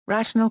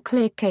Rational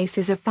ClearCase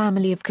is a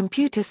family of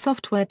computer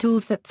software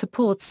tools that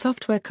supports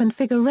software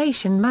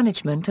configuration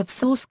management of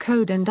source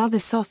code and other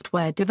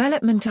software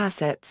development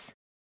assets.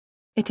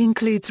 It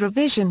includes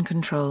revision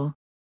control.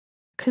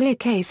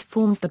 ClearCase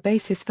forms the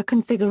basis for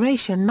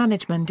configuration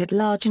management at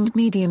large and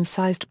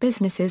medium-sized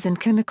businesses and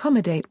can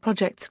accommodate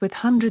projects with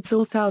hundreds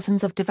or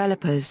thousands of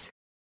developers.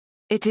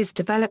 It is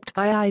developed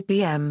by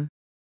IBM.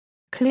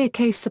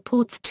 ClearCase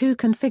supports two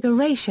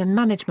configuration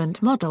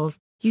management models,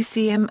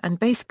 UCM and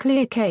Base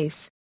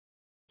ClearCase.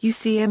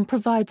 UCM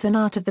provides an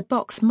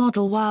out-of-the-box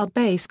model while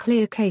Base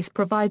ClearCase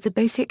provides a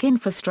basic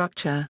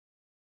infrastructure.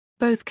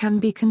 Both can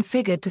be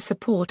configured to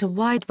support a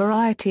wide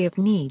variety of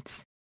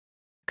needs.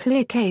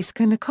 ClearCase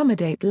can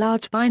accommodate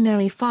large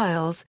binary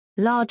files,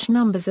 large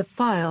numbers of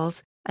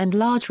files, and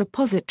large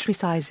repository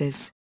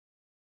sizes.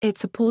 It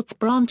supports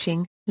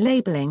branching,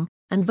 labeling,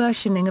 and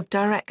versioning of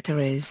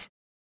directories.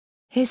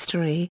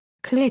 History: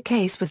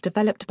 ClearCase was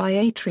developed by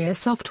Atria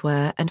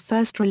Software and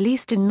first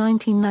released in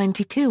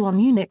 1992 on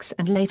Unix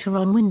and later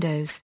on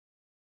Windows.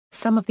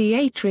 Some of the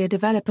Atria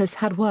developers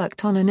had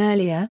worked on an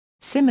earlier,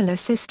 similar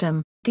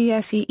system,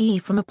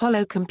 DSEE from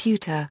Apollo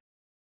Computer.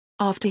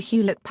 After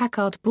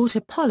Hewlett-Packard bought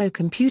Apollo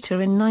Computer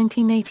in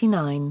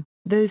 1989,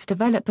 those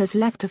developers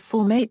left to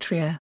form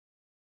Atria.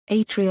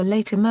 Atria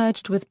later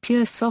merged with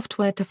Pure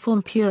Software to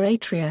form Pure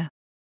Atria.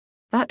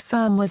 That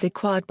firm was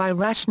acquired by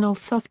Rational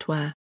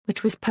Software,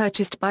 which was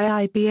purchased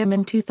by IBM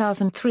in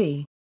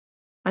 2003.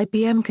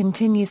 IBM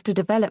continues to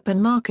develop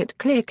and market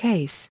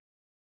ClearCase.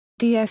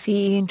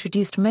 DSEE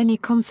introduced many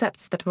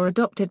concepts that were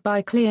adopted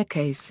by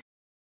ClearCase.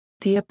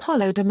 The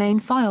Apollo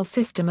domain file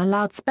system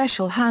allowed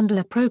special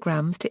handler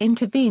programs to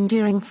intervene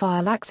during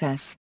file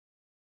access.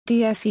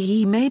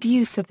 DSEE made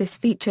use of this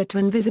feature to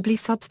invisibly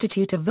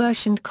substitute a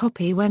versioned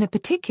copy when a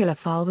particular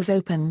file was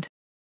opened.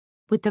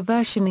 With the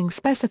versioning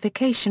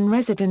specification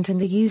resident in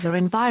the user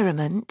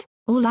environment,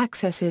 all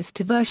accesses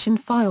to version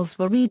files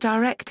were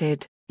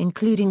redirected,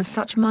 including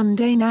such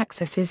mundane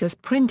accesses as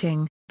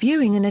printing,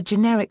 viewing in a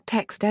generic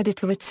text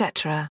editor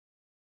etc.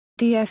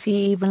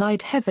 DSEE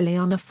relied heavily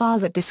on a file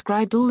that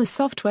described all the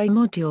software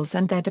modules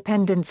and their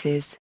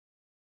dependencies.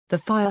 The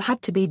file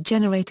had to be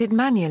generated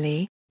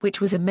manually,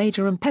 which was a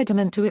major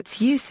impediment to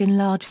its use in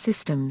large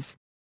systems.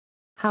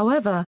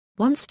 However,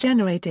 once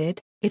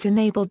generated, it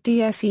enabled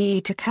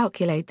DSEE to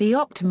calculate the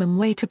optimum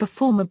way to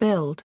perform a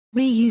build,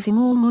 reusing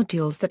all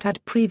modules that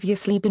had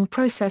previously been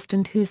processed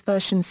and whose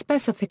version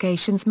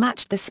specifications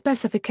matched the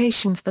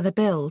specifications for the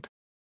build.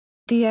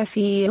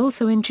 DSEE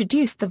also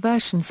introduced the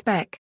version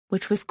spec,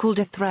 which was called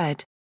a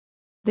thread.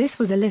 This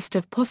was a list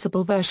of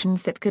possible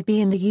versions that could be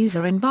in the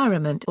user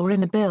environment or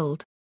in a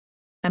build.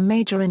 A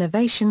major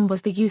innovation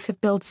was the use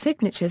of build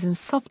signatures and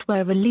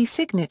software release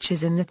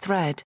signatures in the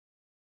thread.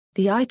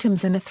 The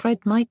items in a thread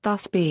might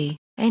thus be,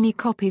 any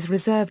copies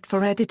reserved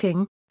for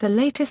editing, the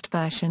latest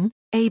version,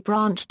 a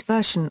branched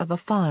version of a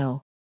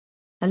file.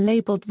 A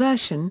labeled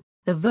version,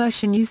 the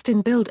version used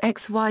in build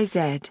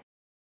XYZ.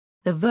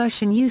 The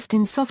version used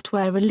in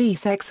software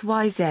release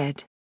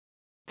XYZ.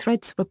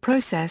 Threads were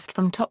processed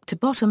from top to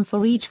bottom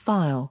for each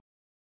file.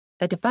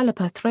 A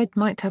developer thread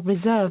might have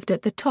reserved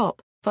at the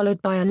top,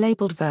 followed by a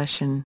labeled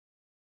version.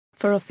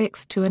 For a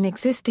fix to an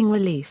existing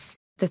release,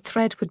 the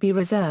thread would be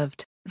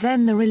reserved,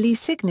 then the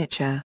release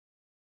signature.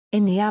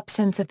 In the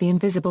absence of the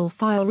invisible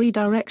file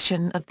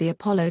redirection of the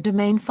Apollo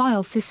domain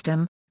file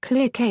system,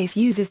 ClearCase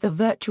uses the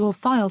virtual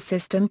file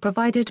system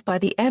provided by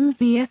the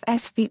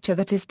MVFS feature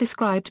that is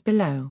described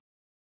below.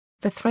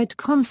 The thread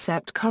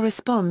concept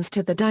corresponds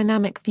to the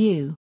dynamic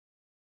view.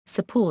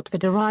 Support for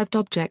derived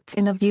objects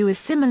in a view is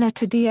similar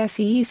to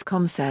DSEE's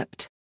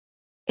concept.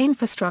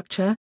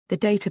 Infrastructure: the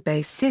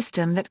database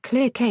system that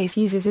ClearCase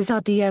uses is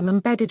RDM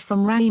embedded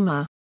from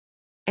RAIMA.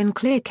 In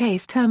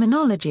ClearCase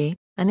terminology,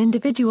 an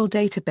individual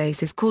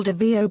database is called a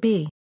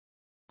VOB.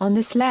 On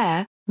this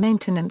layer,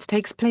 maintenance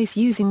takes place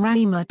using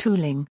RAIMA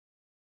tooling.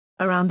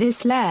 Around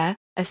this layer,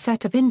 a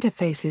set of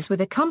interfaces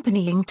with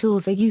accompanying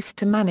tools are used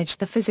to manage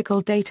the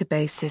physical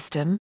database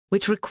system,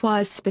 which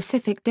requires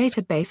specific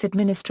database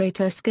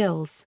administrator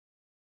skills.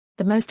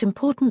 The most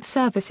important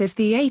service is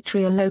the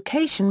Atria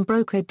Location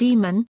Broker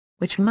daemon,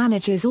 which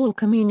manages all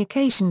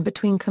communication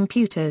between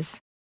computers.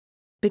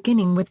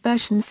 Beginning with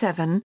version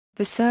 7,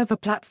 the server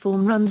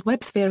platform runs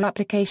WebSphere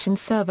Application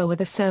Server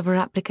with a server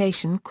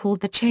application called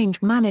the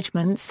Change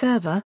Management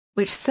Server,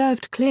 which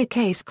served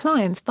ClearCase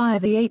clients via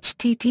the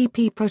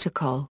HTTP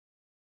protocol.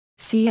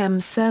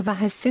 CM Server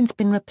has since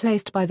been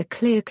replaced by the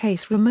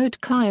ClearCase Remote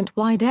Client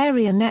Wide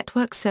Area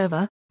Network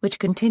Server, which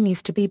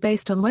continues to be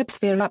based on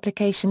WebSphere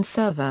Application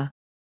Server.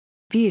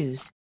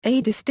 Views: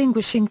 a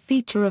distinguishing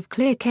feature of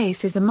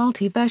ClearCase is the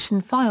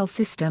multi-version file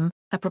system,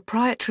 a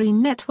proprietary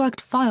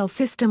networked file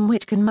system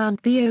which can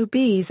mount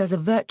VOBs as a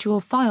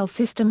virtual file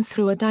system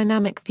through a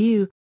dynamic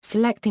view,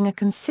 selecting a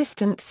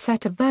consistent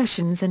set of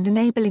versions and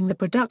enabling the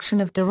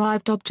production of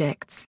derived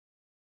objects.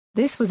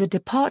 This was a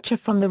departure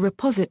from the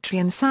repository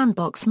and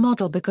sandbox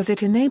model because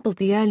it enabled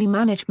the early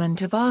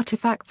management of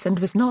artifacts and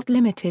was not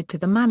limited to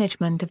the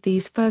management of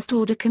these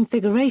first-order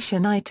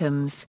configuration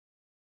items.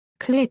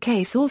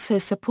 ClearCase also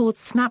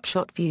supports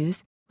snapshot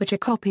views, which are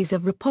copies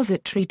of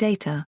repository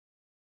data.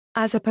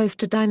 As opposed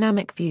to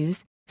dynamic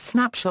views,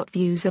 snapshot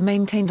views are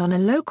maintained on a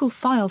local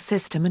file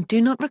system and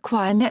do not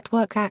require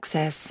network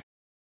access.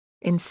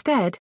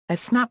 Instead, a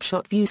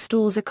snapshot view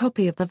stores a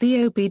copy of the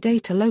VOB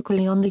data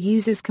locally on the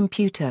user's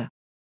computer.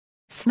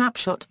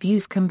 Snapshot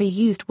views can be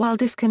used while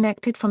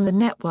disconnected from the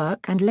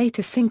network and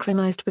later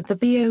synchronized with the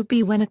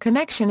VOB when a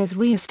connection is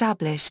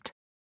re-established.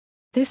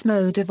 This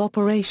mode of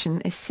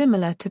operation is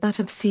similar to that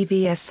of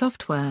CVS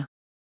software.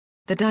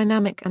 The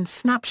dynamic and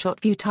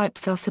snapshot view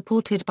types are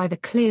supported by the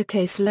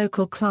ClearCase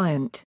local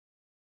client.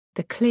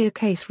 The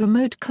ClearCase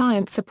remote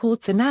client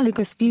supports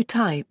analogous view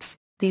types,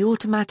 the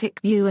automatic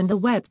view and the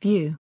web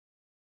view.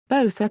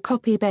 Both are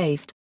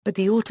copy-based, but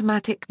the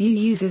automatic view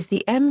uses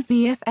the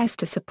MVFS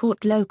to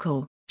support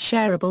local,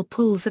 shareable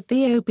pools of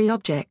VOB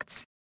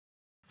objects.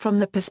 From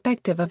the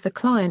perspective of the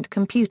client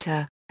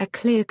computer, a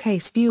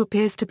ClearCase view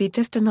appears to be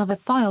just another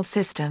file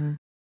system.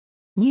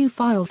 New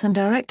files and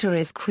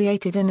directories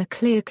created in a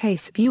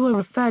ClearCase view are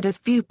referred as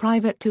view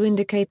private to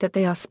indicate that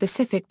they are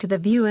specific to the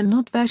view and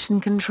not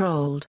version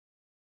controlled.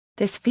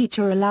 This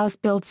feature allows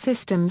build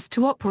systems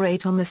to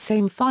operate on the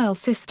same file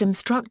system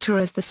structure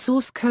as the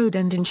source code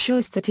and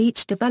ensures that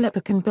each developer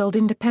can build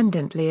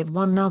independently of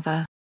one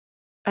another.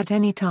 At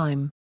any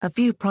time, a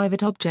view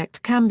private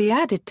object can be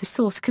added to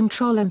source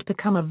control and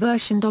become a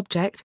versioned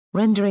object,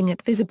 rendering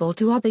it visible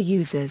to other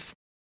users.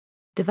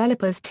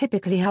 Developers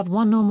typically have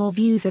one or more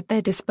views at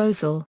their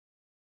disposal.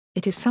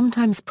 It is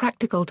sometimes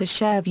practical to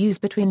share views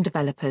between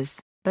developers,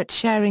 but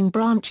sharing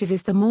branches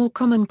is the more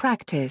common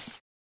practice.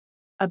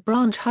 A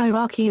branch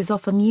hierarchy is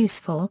often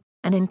useful.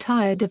 An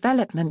entire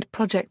development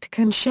project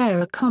can share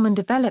a common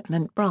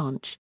development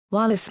branch,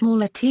 while a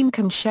smaller team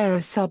can share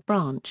a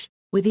sub-branch,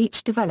 with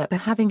each developer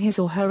having his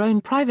or her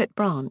own private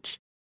branch.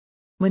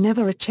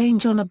 Whenever a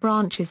change on a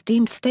branch is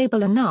deemed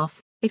stable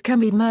enough, it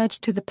can be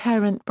merged to the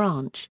parent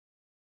branch.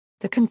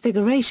 The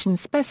configuration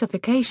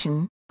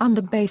specification,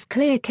 under base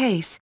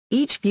ClearCase,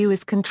 each view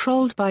is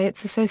controlled by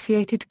its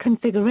associated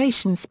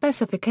configuration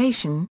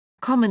specification,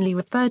 commonly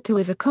referred to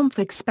as a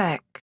config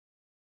spec.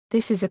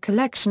 This is a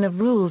collection of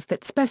rules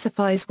that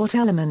specifies what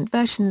element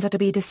versions are to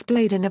be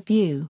displayed in a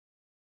view.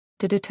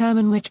 To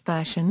determine which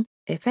version,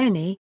 if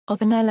any,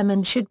 of an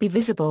element should be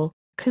visible,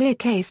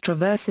 ClearCase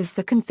traverses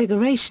the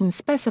configuration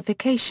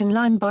specification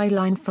line by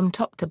line from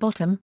top to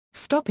bottom,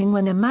 stopping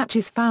when a match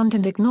is found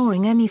and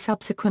ignoring any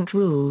subsequent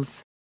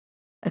rules.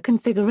 A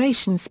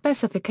configuration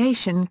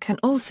specification can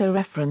also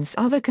reference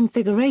other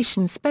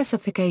configuration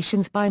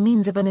specifications by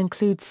means of an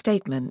include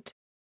statement.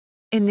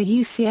 In the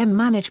UCM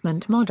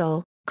management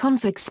model,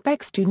 config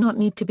specs do not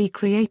need to be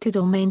created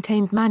or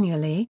maintained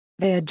manually,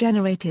 they are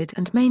generated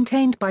and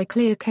maintained by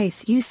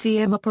ClearCase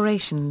UCM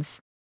operations.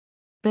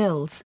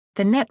 Builds.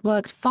 The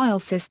networked file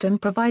system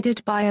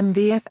provided by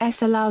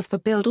MVFS allows for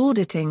build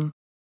auditing.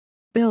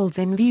 Builds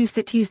in views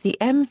that use the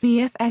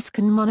MVFS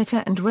can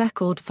monitor and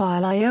record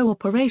file I/O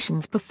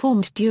operations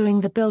performed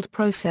during the build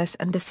process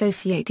and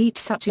associate each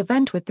such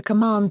event with the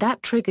command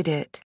that triggered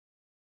it.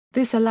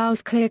 This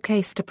allows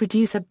ClearCase to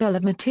produce a bill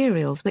of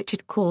materials which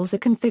it calls a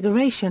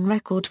configuration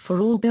record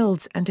for all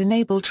builds and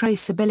enable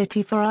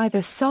traceability for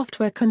either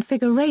software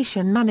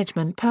configuration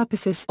management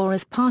purposes or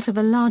as part of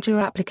a larger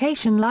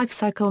application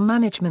lifecycle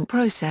management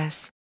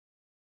process.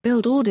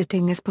 Build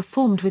auditing is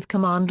performed with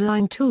command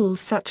line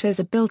tools such as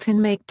a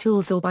built-in make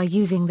tools or by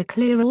using the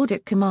clear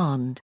audit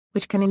command,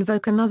 which can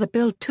invoke another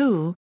build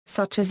tool,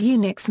 such as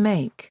Unix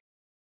make.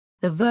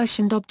 The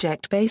versioned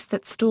object base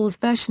that stores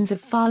versions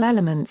of file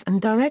elements and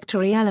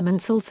directory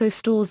elements also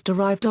stores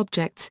derived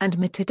objects and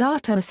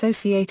metadata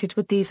associated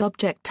with these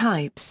object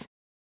types.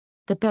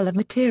 The bill of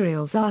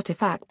materials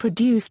artifact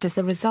produced as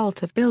a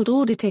result of build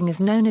auditing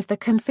is known as the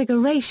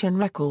configuration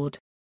record.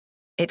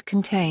 It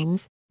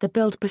contains the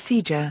build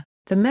procedure,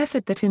 the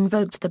method that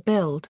invoked the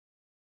build.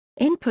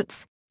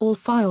 Inputs, all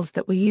files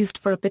that were used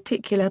for a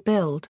particular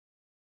build.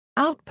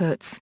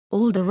 Outputs,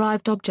 all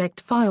derived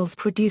object files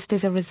produced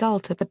as a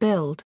result of the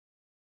build.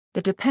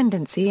 The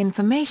dependency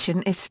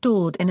information is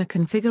stored in a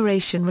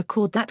configuration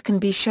record that can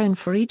be shown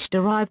for each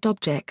derived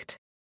object.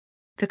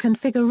 The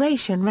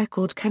configuration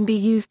record can be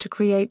used to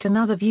create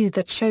another view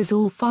that shows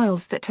all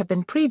files that have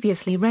been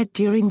previously read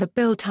during the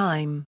build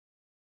time.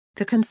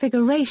 The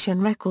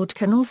configuration record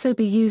can also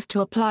be used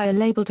to apply a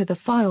label to the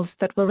files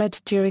that were read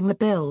during the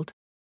build.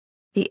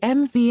 The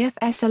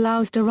MVFS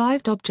allows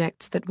derived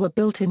objects that were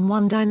built in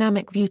one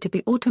dynamic view to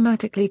be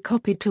automatically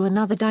copied to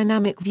another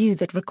dynamic view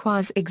that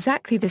requires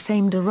exactly the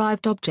same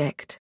derived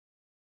object.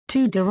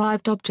 Two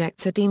derived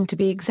objects are deemed to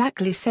be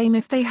exactly same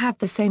if they have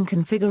the same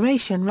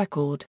configuration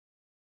record.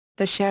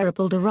 The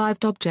shareable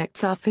derived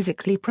objects are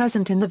physically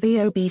present in the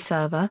VOB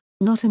server,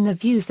 not in the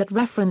views that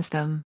reference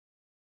them.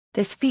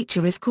 This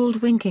feature is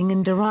called winking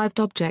in derived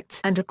objects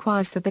and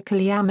requires that the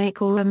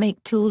ClearMake or a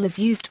make tool is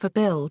used for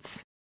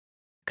builds.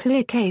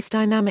 ClearCase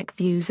dynamic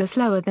views are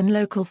slower than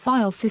local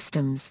file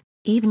systems,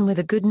 even with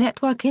a good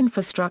network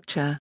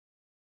infrastructure.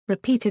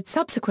 Repeated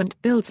subsequent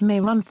builds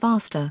may run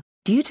faster,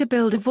 due to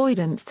build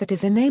avoidance that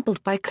is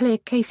enabled by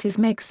ClearCase's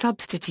make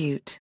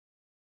substitute.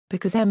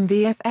 Because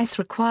MVFS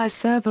requires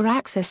server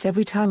access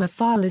every time a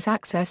file is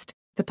accessed,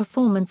 the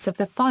performance of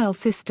the file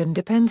system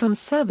depends on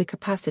server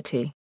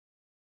capacity.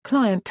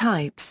 Client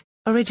types.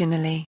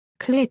 Originally,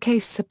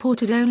 ClearCase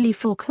supported only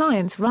full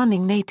clients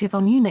running native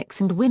on Unix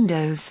and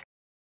Windows.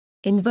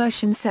 In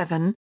version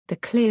 7, the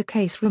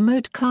ClearCase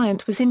remote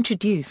client was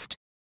introduced.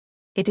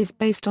 It is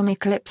based on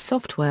Eclipse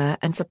software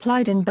and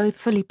supplied in both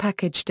fully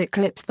packaged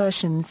Eclipse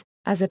versions,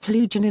 as a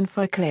plugin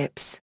for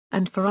Eclipse,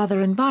 and for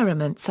other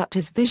environments such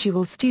as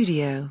Visual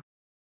Studio.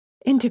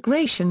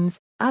 Integrations.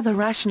 Other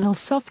Rational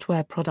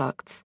software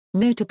products,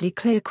 notably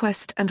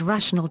ClearQuest and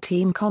Rational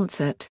Team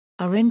Concert,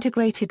 are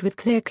integrated with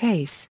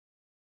ClearCase.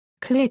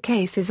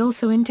 ClearCase is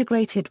also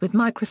integrated with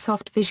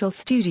Microsoft Visual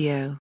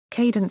Studio,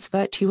 Cadence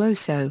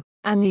Virtuoso,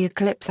 and the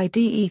Eclipse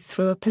IDE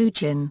through a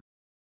plugin.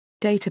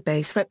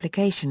 Database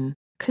replication.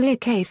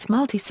 ClearCase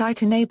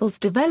multi-site enables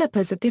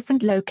developers at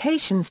different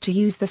locations to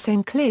use the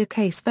same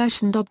ClearCase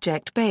versioned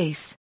object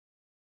base.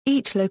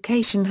 Each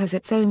location has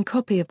its own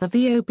copy of the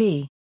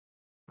VOB.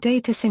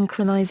 Data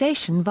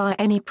synchronization via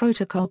any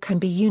protocol can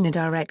be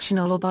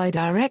unidirectional or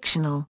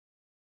bidirectional.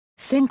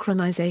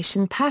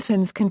 Synchronization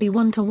patterns can be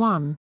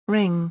one-to-one,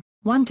 ring,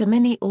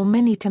 one-to-many or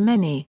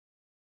many-to-many.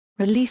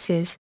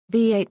 Releases,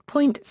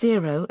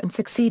 v8.0 and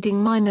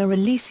succeeding minor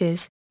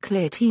releases,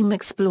 Clear Team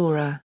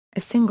Explorer, a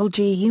single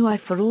GUI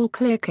for all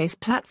ClearCase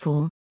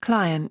platform,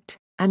 client,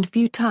 and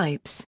view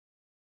types.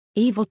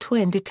 Evil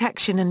twin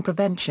detection and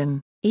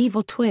prevention.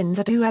 Evil twins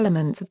are two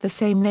elements of the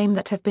same name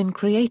that have been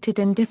created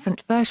in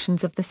different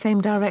versions of the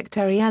same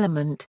directory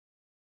element.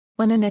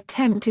 When an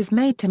attempt is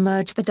made to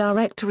merge the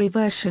directory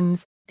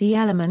versions, the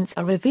elements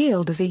are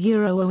revealed as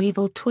or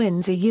evil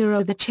twins.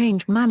 The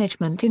Change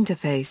Management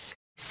Interface,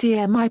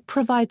 CMI,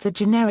 provides a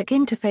generic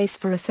interface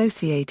for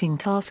associating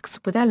tasks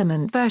with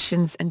element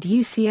versions and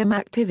UCM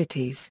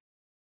activities.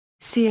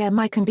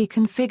 CMI can be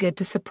configured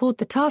to support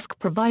the task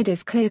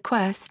providers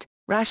ClearQuest,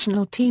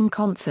 Rational Team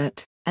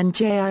Concert, and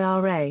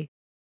JIRA.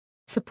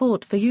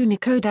 Support for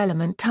Unicode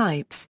element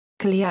types,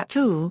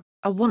 ClearTool,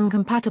 a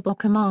one-compatible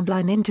command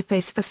line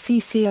interface for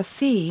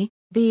CCRC,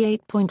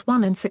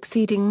 v8.1 and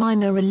succeeding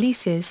minor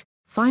releases,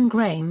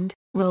 fine-grained,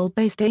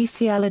 role-based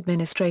ACL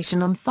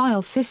administration on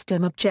file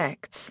system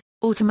objects,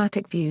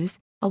 automatic views,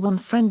 a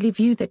one-friendly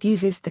view that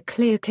uses the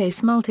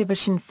ClearCase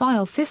multiversion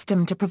file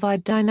system to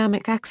provide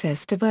dynamic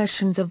access to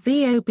versions of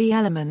VOB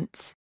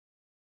elements.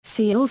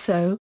 See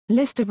also,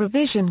 List of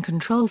revision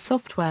control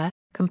software,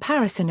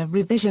 comparison of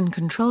revision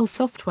control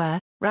software,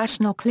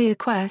 Rational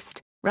ClearQuest,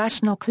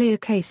 Rational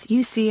ClearCase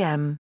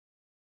UCM.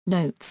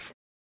 Notes.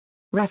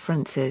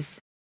 References.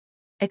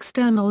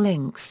 External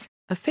links,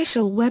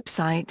 official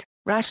website,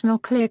 Rational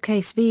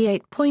ClearCase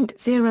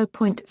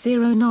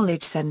v8.0.0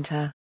 Knowledge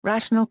Center,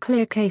 Rational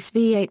ClearCase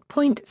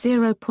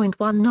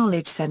v8.0.1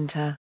 Knowledge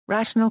Center,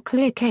 Rational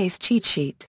ClearCase cheat sheet.